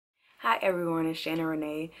Hi everyone, it's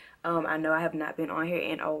ShannoniAm. I know I have not been on here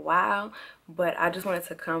in a while, but I just wanted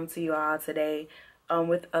to come to you all today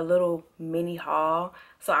with a little mini haul.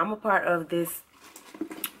 So I'm a part of this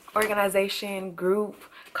organization group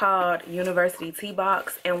called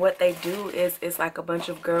UniversitiTeeBox, and what they do is it's like a bunch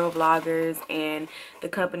of girl vloggers, and the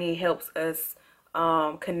company helps us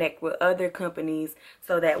connect with other companies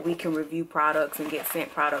so that we can review products and get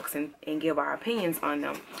sent products and give our opinions on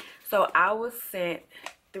them. So I was sent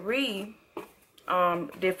 3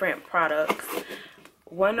 different products.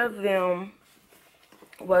 One of them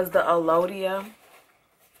was the Alodia.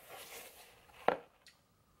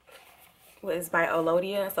 It's by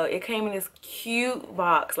Alodia. So it came in this cute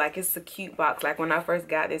box. Like, it's a cute box. Like, when I first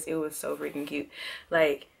got this, it was so freaking cute.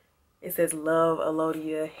 Like, it says love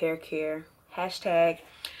Alodia hair care hashtag.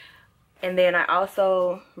 And then I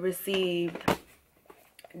also received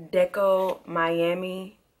Deco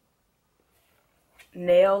Miami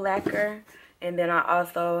nail lacquer, and then I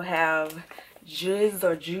also have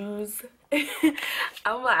Jouzge.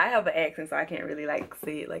 I have an accent, so I can't really like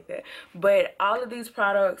say it like that. But all of these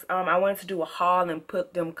products, I wanted to do a haul and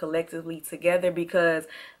put them collectively together because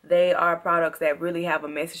they are products that really have a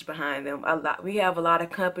message behind them. We have a lot of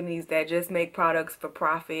companies that just make products for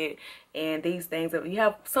profit and these things. We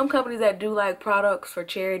have some companies that do like products for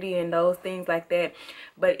charity and those things like that.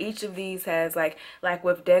 But each of these has like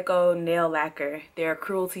with Deco nail lacquer, they're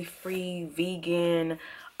cruelty-free, vegan.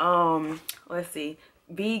 Let's see.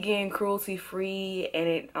 Vegan, cruelty free, and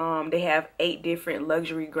it they have 8 different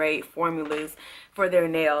luxury grade formulas for their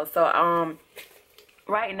nails. So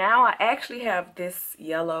right now I actually have this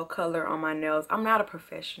yellow color on my nails. I'm not a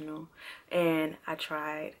professional, and I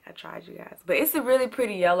tried you guys, but it's a really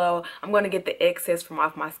pretty yellow. I'm going to get the excess from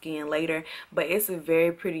off my skin later, but it's a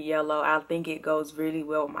very pretty yellow. I think it goes really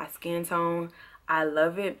well with my skin tone. I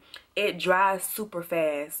love it. It dries super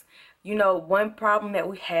fast. You know, one problem that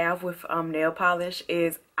we have with nail polish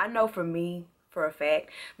is, I know for me, for a fact,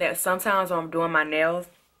 that sometimes when I'm doing my nails,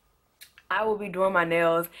 I will be doing my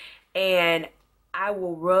nails and I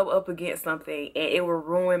will rub up against something and it will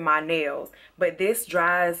ruin my nails. But this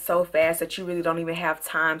dries so fast that you really don't even have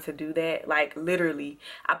time to do that. Like, literally,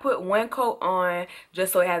 I put 1 coat on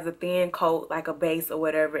just so it has a thin coat, like a base or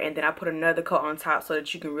whatever, and then I put another coat on top so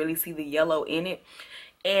that you can really see the yellow in it.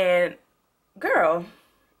 And girl,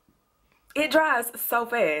 it dries so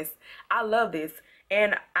fast. I love this.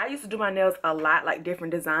 And I used to do my nails a lot, like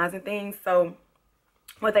different designs and things. So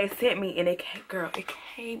what they sent me, and it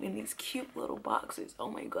came in these cute little boxes. Oh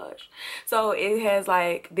my gosh. So it has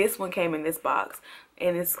like, this one came in this box,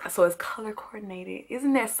 and it's color coordinated.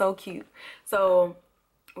 Isn't that so cute? So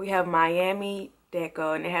we have Miami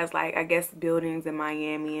Deco, and it has like, I guess, buildings in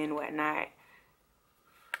Miami and whatnot.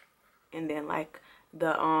 And then like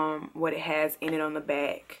the what it has in it on the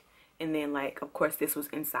back. And then, like, of course, this was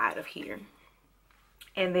inside of here.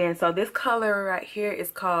 And then, so this color right here is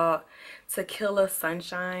called Tequila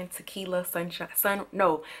Sunrise.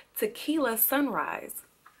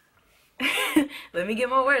 Let me get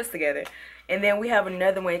my words together. And then we have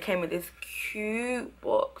another one. It came in this cute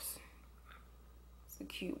box. It's a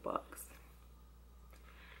cute box.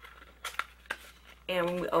 And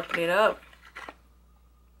when we open it up,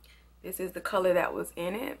 this is the color that was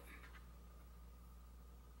in it.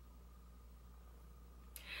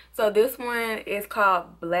 So this one is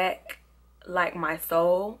called Black Like My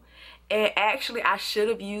Soul. And actually, I should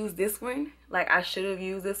have used this one. Like, I should have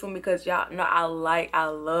used this one because y'all know I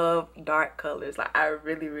love dark colors. Like, I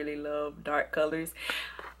really, really love dark colors.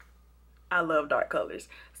 I love dark colors.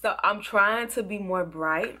 So I'm trying to be more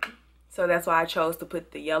bright. So that's why I chose to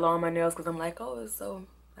put the yellow on my nails, because I'm like, oh, it's so,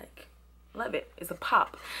 like, love it. It's a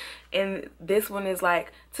pop. And this one is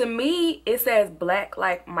like, to me, it says Black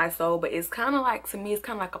Like My Soul, but it's kind of like, to me, it's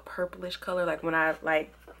kind of like a purplish color. Like, when I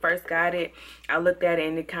like first got it, I looked at it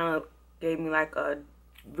and it kind of gave me like a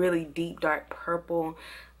really deep dark purple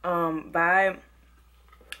vibe,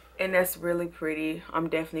 and that's really pretty. I'm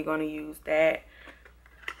definitely going to use that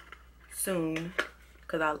soon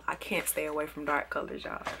because I can't stay away from dark colors,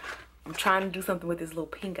 y'all. I'm trying to do something with this little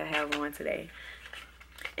pink I have on today.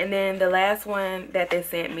 And then the last one that they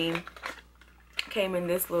sent me came in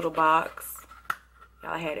this little box.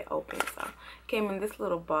 Y'all, I had it open, so came in this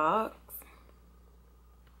little box.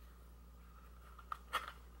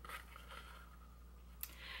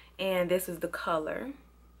 And this is the color.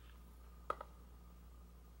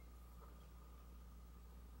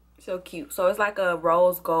 So cute. So it's like a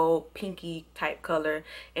rose gold pinky type color,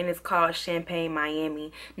 and it's called Champagne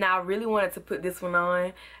Miami. Now I really wanted to put this one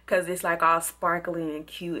on because it's like all sparkly and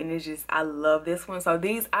cute, and it's just, I love this one. So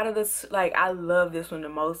these, out of this, like, I love this one the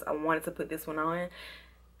most. I wanted to put this one on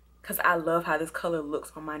because I love how this color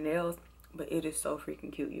looks on my nails. But it is so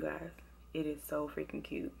freaking cute, you guys. It is so freaking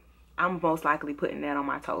cute. I'm most likely putting that on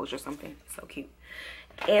my toes or something. So cute.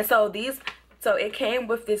 And so it came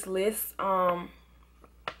with this list of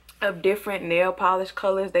different nail polish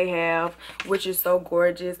colors they have, which is so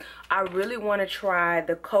gorgeous. I really want to try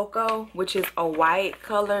the cocoa, which is a white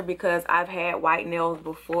color, because I've had white nails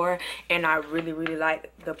before and I really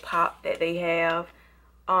like the pop that they have.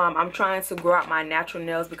 I'm trying to grow out my natural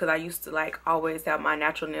nails because I used to like always have my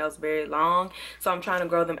natural nails very long, so I'm trying to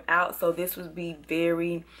grow them out. So this would be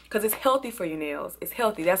very, because it's healthy for your nails. It's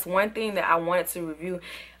healthy. That's one thing that I wanted to review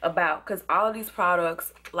about, because all of these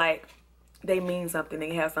products, like, they mean something.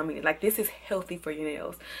 They have something. Like, this is healthy for your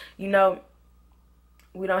nails. You know,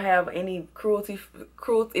 we don't have any cruelty.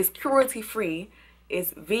 It's cruelty free.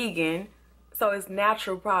 It's vegan. So it's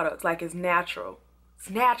natural products. Like, it's natural. It's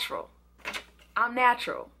natural. I'm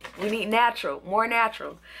natural. We need natural. More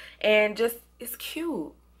natural. And just, it's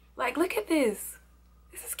cute. Like, look at this.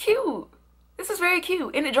 This is cute. This is very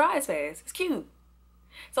cute. And it dries fast. It's cute.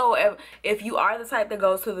 So if you are the type that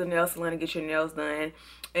goes to the nail salon and get your nails done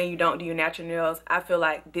and you don't do your natural nails, I feel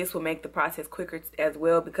like this will make the process quicker as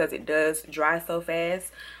well, because it does dry so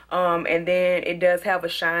fast. And then it does have a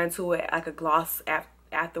shine to it, like a gloss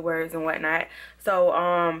afterwards and whatnot.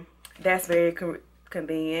 So that's very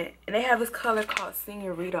convenient. And they have this color called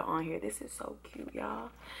Senorita on here. This is so cute, y'all.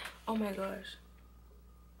 Oh my gosh.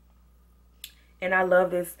 And I love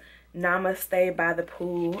this Namaste by the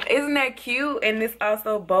pool. Isn't that cute? And this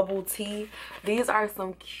also bubble tea. These are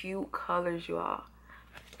some cute colors, y'all.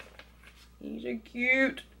 These are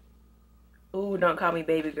cute. Ooh, don't call me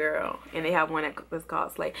baby girl. And they have one that's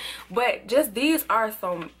called Slay. But just these are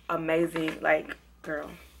some amazing, like, girl.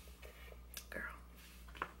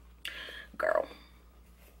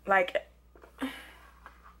 Like,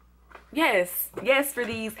 yes for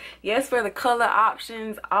these, yes for the color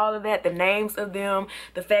options, all of that, the names of them,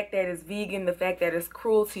 the fact that it's vegan, the fact that it's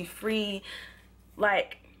cruelty free,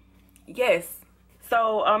 like, yes.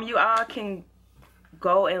 So you all can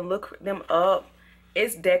go and look them up.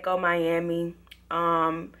 It's Deco Miami.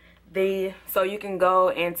 So you can go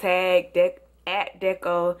and tag at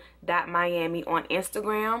deco.miami on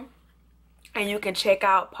Instagram, and you can check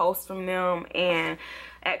out posts from them and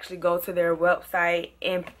actually go to their website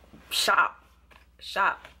and shop,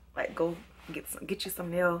 like, go get you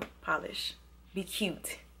some nail polish. Be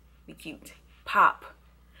cute, pop.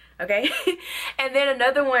 Okay. And then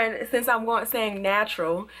another one, since I'm saying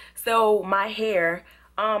natural, so my hair,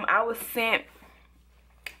 I was sent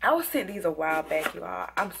these a while back, y'all.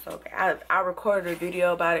 I'm so bad. I recorded a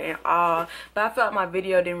video about it and all, but I felt my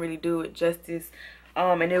video didn't really do it justice.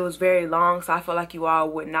 And it was very long, so I feel like you all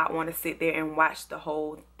would not want to sit there and watch the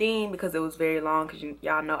whole thing because it was very long, because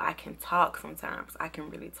y'all know I can talk sometimes. I can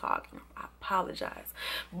really talk, and I apologize.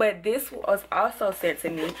 But this was also sent to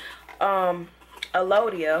me,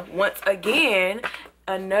 Alodia. Once again,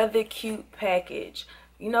 another cute package.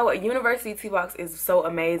 You know what, UniversitiTeeBox is so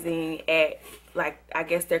amazing at, like, I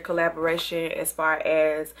guess their collaboration as far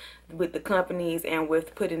as with the companies and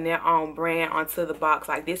with putting their own brand onto the box.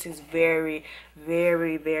 Like, this is very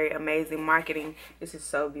amazing marketing. This is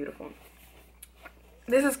so beautiful.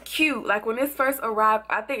 This is cute. Like, when this first arrived,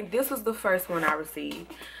 I think this was the first one I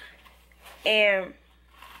received, and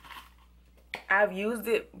I've used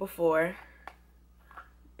it before,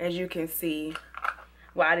 as you can see.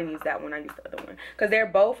 Well, I didn't use that one. I used the other one. Because they're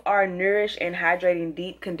both are Nourish and Hydrating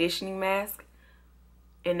Deep Conditioning Mask.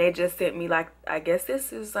 And they just sent me, like, I guess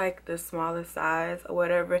this is like the smaller size or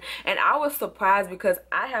whatever. And I was surprised because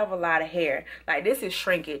I have a lot of hair. Like, this is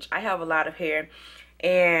shrinkage. I have a lot of hair.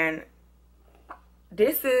 And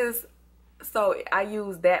this is, so I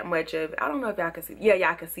use that much of, I don't know if y'all can see. Yeah,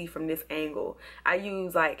 y'all can see from this angle. I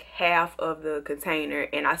use like half of the container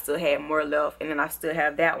and I still had more left. And then I still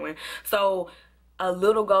have that one. So a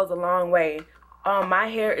little goes a long way. My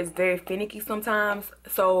hair is very finicky sometimes,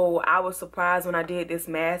 so I was surprised when I did this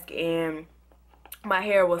mask and my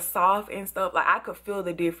hair was soft and stuff. Like, I could feel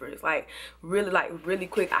the difference, like really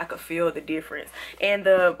quick. I could feel the difference. And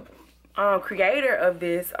the creator of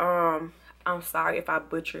this, I'm sorry if I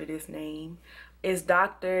butcher this name, is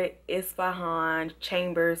Dr. Isfahan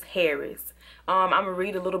Chambers Harris. I'm gonna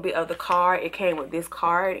read a little bit of the card. It came with this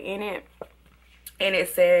card in it. And it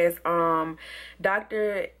says,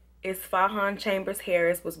 Dr. Isfahan Chambers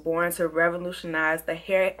Harris was born to revolutionize the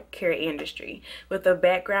hair care industry. With a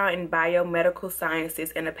background in biomedical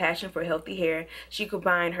sciences and a passion for healthy hair, she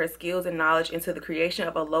combined her skills and knowledge into the creation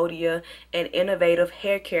of Alodia, an innovative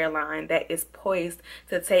hair care line that is poised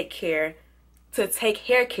to take care to take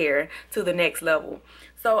hair care to the next level.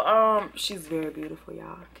 So she's very beautiful,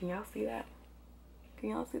 y'all. Can y'all see that? Can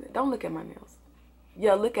y'all see that? Don't look at my nails.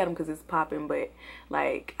 Yeah, look at them because it's popping, but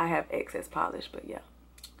like I have excess polish. But yeah,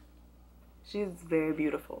 she's very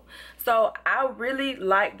beautiful. So I really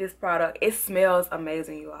like this product. It smells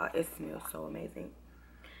amazing, you all. It smells so amazing.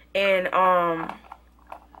 And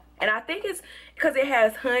I think it's because it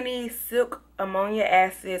has honey, silk, ammonia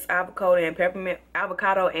acids, avocado and peppermint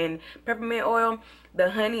oil.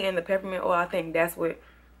 The honey and the peppermint oil, I think that's what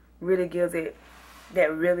really gives it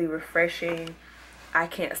that really refreshing, I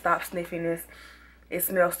can't stop sniffing this, it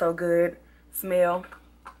smells so good smell.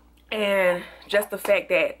 And just the fact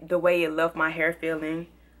that the way it left my hair feeling,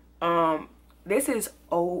 this is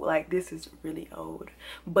old, like this is really old,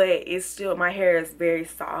 but it's still, my hair is very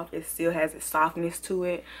soft. It still has a softness to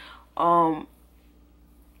it.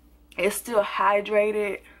 It's still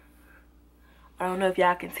hydrated. I don't know if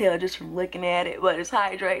y'all can tell just from looking at it, but it's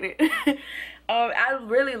hydrated. I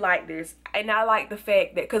really like this, and I like the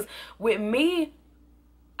fact that, because with me,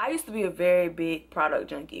 I used to be a very big product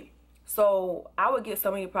junkie. So I would get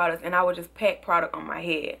so many products and I would just pack product on my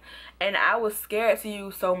head, and I was scared to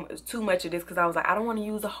use too much of this because I was like, I don't want to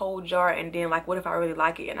use a whole jar, and then like what if I really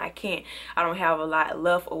like it and I can't, I don't have a lot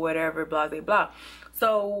left or whatever, blah blah blah.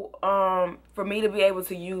 So for me to be able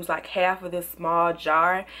to use like half of this small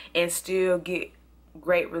jar and still get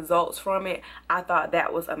great results from it, I thought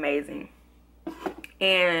that was amazing.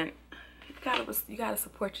 And you gotta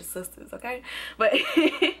support your sisters, okay? But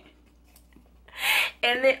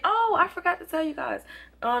and then, oh, I forgot to tell you guys,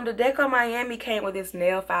 the Deco Miami came with this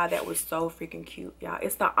nail file that was so freaking cute, y'all.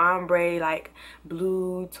 It's the ombre, like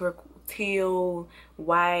blue, teal,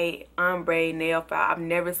 white ombre nail file. I've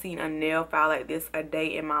never seen a nail file like this a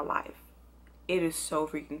day in my life. It is so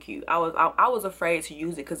freaking cute. I was afraid to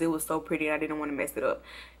use it because it was so pretty and I didn't want to mess it up.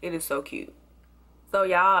 It is so cute. So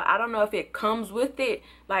y'all, I don't know if it comes with it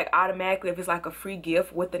like automatically, if it's like a free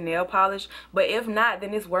gift with the nail polish, but if not,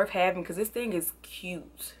 then it's worth having because this thing is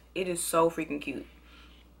cute. It is so freaking cute.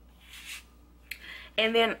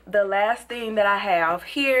 And then the last thing that I have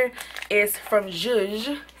here is from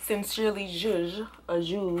Jouzge, Sincerely Jouzge, or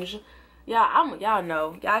Jouzge. Y'all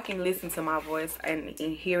know, y'all can listen to my voice and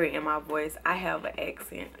hear it in my voice. I have an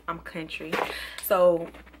accent. I'm country, so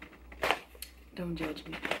don't judge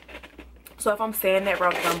me. So if I'm saying that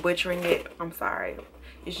wrong, if I'm butchering it, I'm sorry.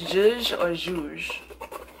 It's Jouzge or Jouzge,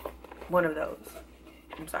 one of those.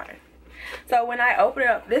 I'm sorry. So when I open it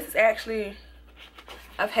up, this is actually,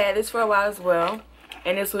 I've had this for a while as well,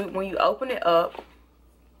 and this, when you open it up,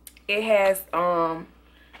 it has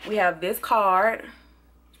we have this card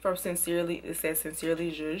from Sincerely. It says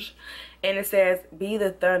Sincerely Jouzge, and it says, be the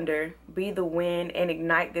thunder, be the wind, and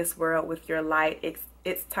ignite this world with your light.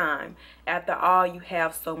 It's time. After all, you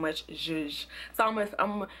have so much Jouzge. So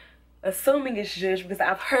I'm assuming it's Jouzge because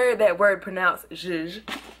I've heard that word pronounced Jouzge.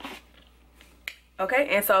 Okay,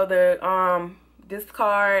 and so the this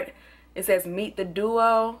card, it says meet the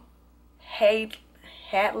duo,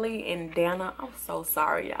 Hadley and Dana. I'm so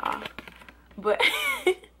sorry, y'all, but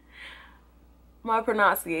my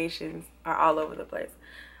pronunciations are all over the place.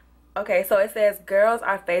 Okay, so it says, girls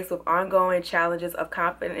are faced with ongoing challenges of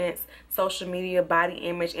confidence, social media, body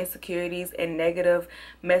image, insecurities, and negative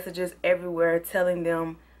messages everywhere telling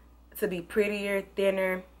them to be prettier,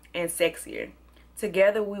 thinner, and sexier.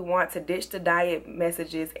 Together, we want to ditch the diet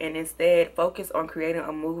messages and instead focus on creating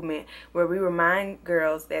a movement where we remind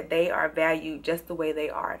girls that they are valued just the way they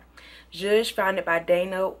are. Jouzge, founded by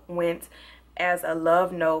Dana, went as a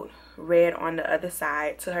love note read on the other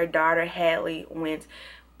side to her daughter Hadley, went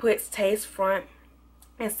puts taste front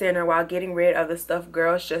and center while getting rid of the stuff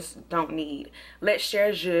girls just don't need. Let's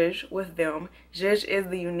share Jouzge with them. Jouzge is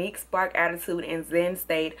the unique spark, attitude, and zen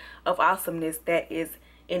state of awesomeness that is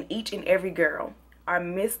in each and every girl. Our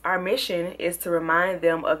mission is to remind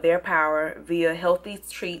them of their power via healthy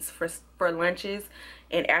treats for lunches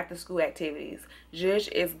and after-school activities.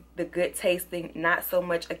 Jouzge is the good tasting, not so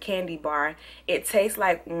much a candy bar. It tastes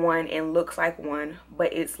like one and looks like one,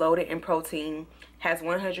 but it's loaded in protein, has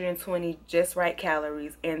 120 just right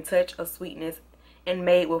calories, and touch of sweetness, and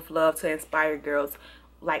made with love to inspire girls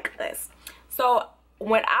like us. So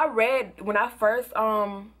when I first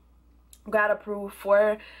got approved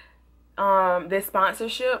for this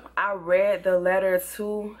sponsorship, I read the letter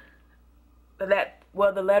to that,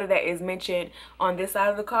 well, the letter that is mentioned on this side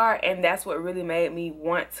of the card, and that's what really made me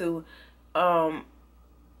want to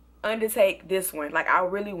undertake this one. Like, I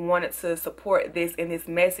really wanted to support this and this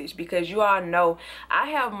message because you all know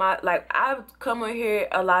I have my, like, I've come on here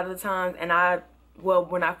a lot of the times and I well,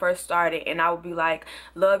 when I first started, and I would be like,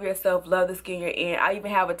 love yourself, love the skin you're in. I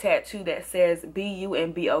even have a tattoo that says be you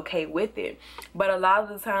and be okay with it. But a lot of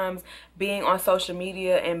the times, being on social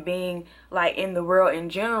media and being like in the world in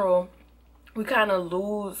general, we kind of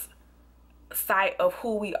lose sight of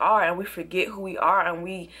who we are, and we forget who we are, and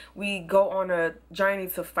we go on a journey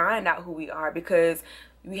to find out who we are, because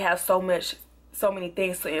we have so many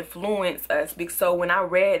things to influence us. So when I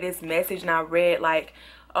read this message and I read like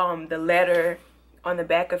the letter on the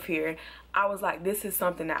back of here, I was like, this is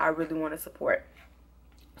something that I really want to support.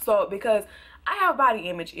 So because I have body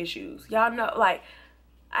image issues, y'all know, like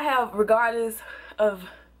I have, regardless of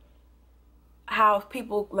how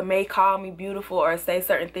people may call me beautiful or say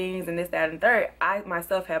certain things and this, that, and third, I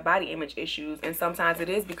myself have body image issues, and sometimes it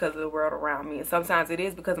is because of the world around me, and sometimes it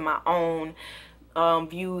is because of my own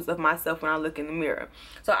views of myself when I look in the mirror.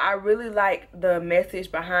 So I really like the message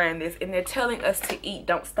behind this, and they're telling us to eat.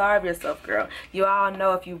 Don't starve yourself, girl. You all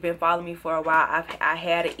know, if you've been following me for a while, I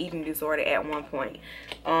had an eating disorder at one point.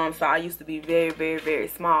 So I used to be very, very, very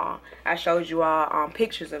small. I showed you all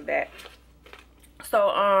pictures of that.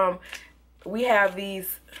 So we have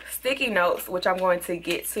these sticky notes, which I'm going to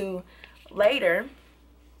get to later.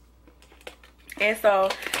 And so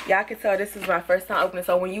y'all can tell this is my first time opening.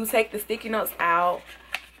 So when you take the sticky notes out,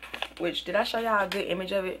 which, did I show y'all a good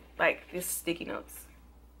image of it? Like, this sticky notes.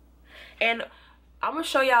 And I'm gonna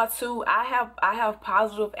show y'all too, I have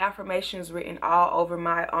positive affirmations written all over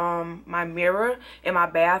my my mirror in my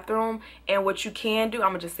bathroom. And what you can do, I'm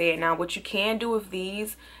gonna just say it now, what you can do with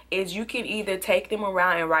these is you can either take them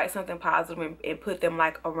around and write something positive and put them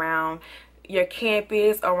like around your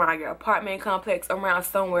campus, around your apartment complex, around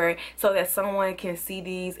somewhere, so that someone can see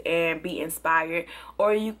these and be inspired.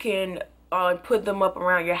 Or you can put them up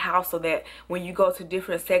around your house, so that when you go to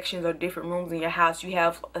different sections or different rooms in your house, you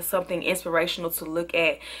have something inspirational to look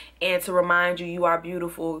at and to remind you, you are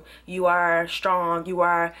beautiful, you are strong, you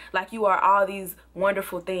are all these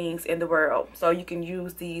wonderful things in the world. So you can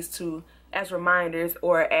use these as reminders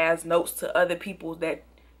or as notes to other people that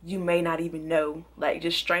you may not even know. Like,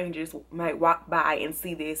 just strangers might walk by and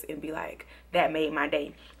see this and be like, that made my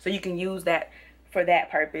day. So you can use that for that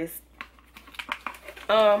purpose.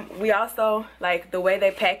 We also, like, the way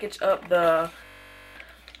they package up the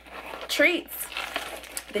treats,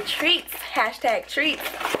 hashtag treats,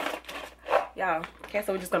 y'all. Okay,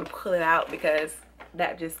 so we're just gonna pull it out because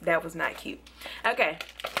that was not cute. Okay.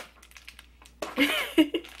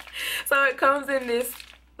 So it comes in this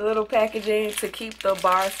little packaging to keep the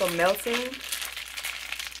bars from melting.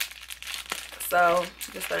 So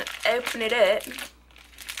just gonna open it up.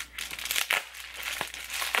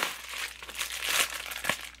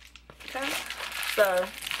 Okay, so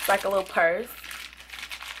it's like a little purse.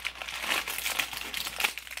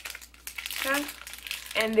 Okay,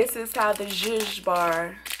 and this is how the Jouzge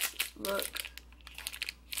bar look.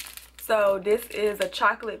 So this is a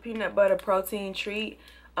chocolate peanut butter protein treat.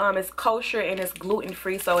 It's kosher and it's gluten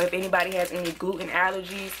free, so if anybody has any gluten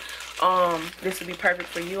allergies, this would be perfect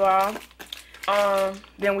for you all.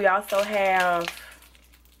 Then we also have,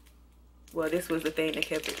 well, this was the thing that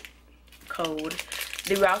kept it cold.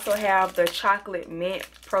 Then we also have the chocolate mint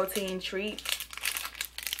protein treat.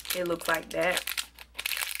 It looks like that.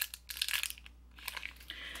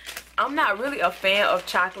 I'm not really a fan of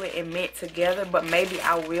chocolate and mint together, but maybe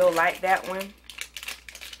I will like that one.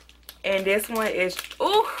 And this one is,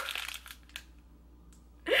 ooh,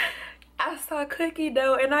 I saw cookie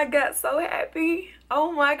dough and I got so happy.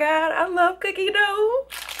 Oh my God, I love cookie dough.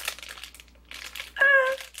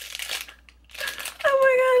 Oh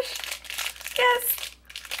my gosh, yes.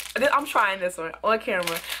 I'm trying this one on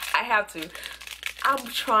camera. I have to. I'm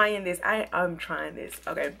trying this. I'm trying this.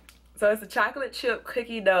 Okay, so it's a chocolate chip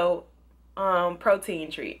cookie dough protein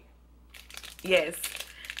treat. Yes,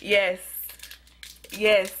 yes,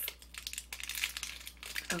 yes.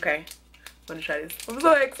 Okay, I'm gonna try this. I'm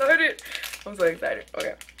so excited. I'm so excited.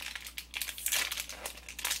 Okay.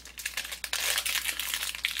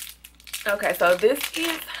 Okay, so this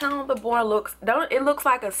is how the board looks. It looks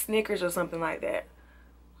like a Snickers or something like that.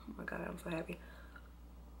 Oh my God, I'm so happy.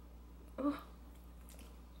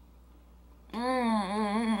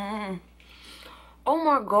 Oh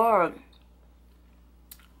my God.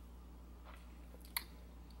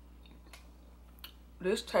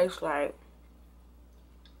 This tastes like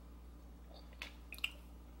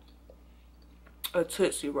a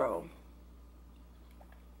Tootsie Roll.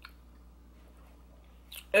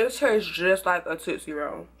 It tastes just like a Tootsie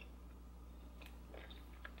Roll.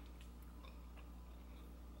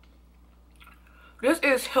 This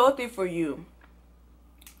is healthy for you.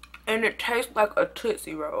 And it tastes like a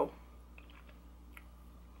Tootsie Roll.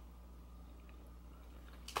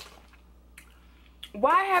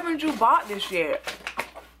 Why haven't you bought this yet?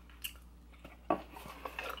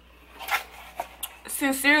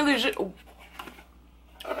 Sincerely,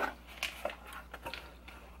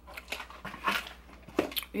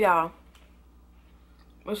 yeah,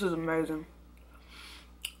 this is amazing.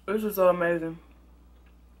 This is so amazing.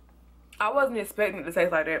 I wasn't expecting it to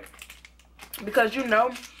taste like that, because you know,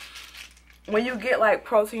 when you get like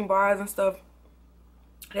protein bars and stuff,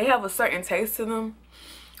 they have a certain taste to them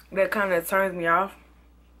that kind of turns me off.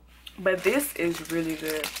 But this is really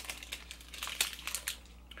good.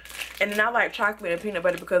 And then I like chocolate and peanut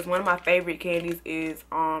butter because one of my favorite candies is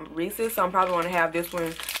Reese's. So I'm probably going to have this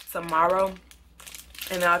one tomorrow.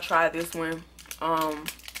 And then I'll try this one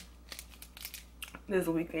this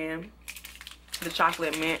weekend. The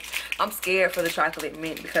chocolate mint. I'm scared for the chocolate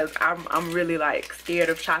mint because I'm really like scared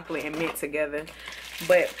of chocolate and mint together.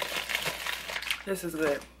 But this is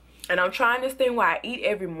good. And I'm trying this thing while I eat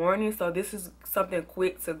every morning. So this is something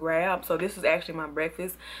quick to grab. So this is actually my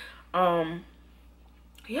breakfast.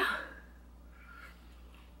 Yeah.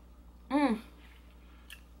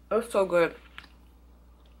 It's so good.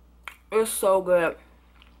 It's so good.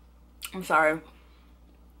 I'm sorry.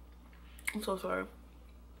 I'm so sorry.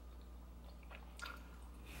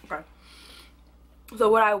 Okay. So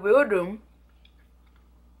what I will do,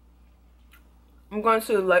 I'm going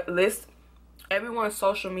to list everyone's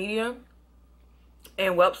social media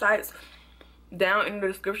and websites down in the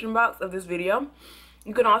description box of this video.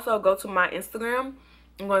 You can also go to my Instagram.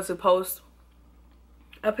 I'm going to post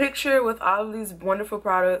a picture with all of these wonderful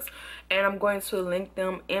products, and I'm going to link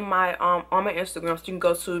them in my on my Instagram. So you can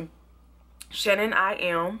go to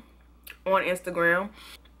ShannoniAm on Instagram,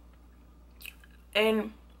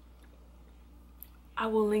 and I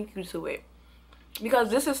will link you to it because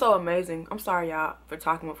this is so amazing. I'm sorry y'all for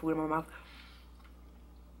talking with food in my mouth.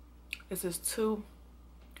 This is too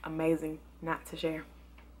amazing not to share.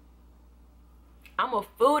 I'm a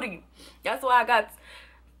foodie. That's why I got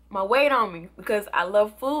my weight on me, because I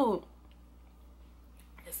love food.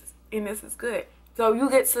 This is good. So you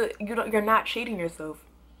get to, you're not cheating yourself.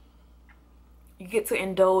 You get to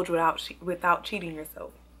indulge without cheating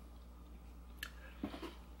yourself.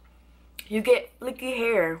 You get flicky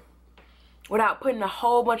hair without putting a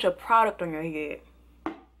whole bunch of product on your head.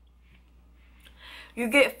 You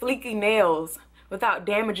get fleeky nails without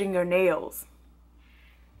damaging your nails.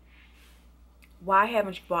 Why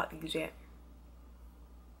haven't you bought these yet?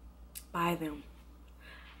 Buy them.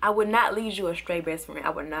 I would not lead you astray, best friend. I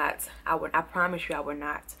would not. I promise you I would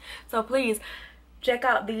not. So please check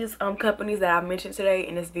out these companies that I mentioned today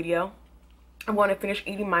in this video. I'm going to finish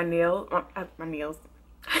eating my nails. I'm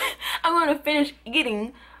going to finish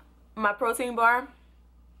eating my protein bar.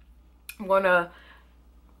 I'm going to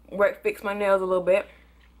fix my nails a little bit.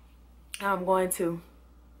 I'm going to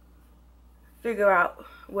figure out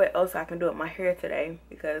what else I can do with my hair today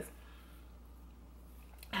because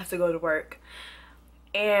I have to go to work.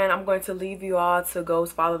 And I'm going to leave you all to go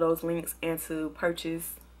follow those links and to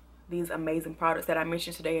purchase these amazing products that I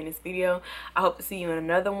mentioned today in this video. I hope to see you in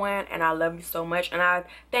another one, and I love you so much. And I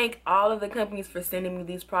thank all of the companies for sending me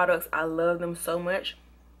these products. I love them so much.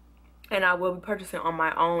 And I will be purchasing on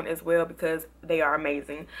my own as well because they are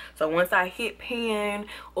amazing. So once I hit pan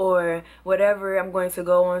or whatever, I'm going to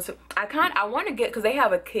go on to, I want to get, because they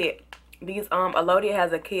have a kit. These Alodia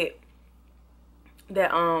has a kit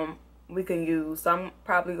that we can use. So I'm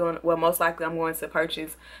probably going to, well, most likely I'm going to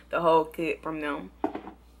purchase the whole kit from them.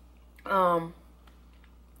 Or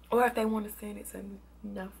if they want to send it to me,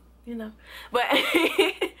 you know. But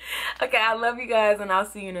okay, I love you guys, and I'll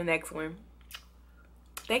see you in the next one.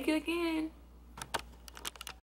 Thank you again.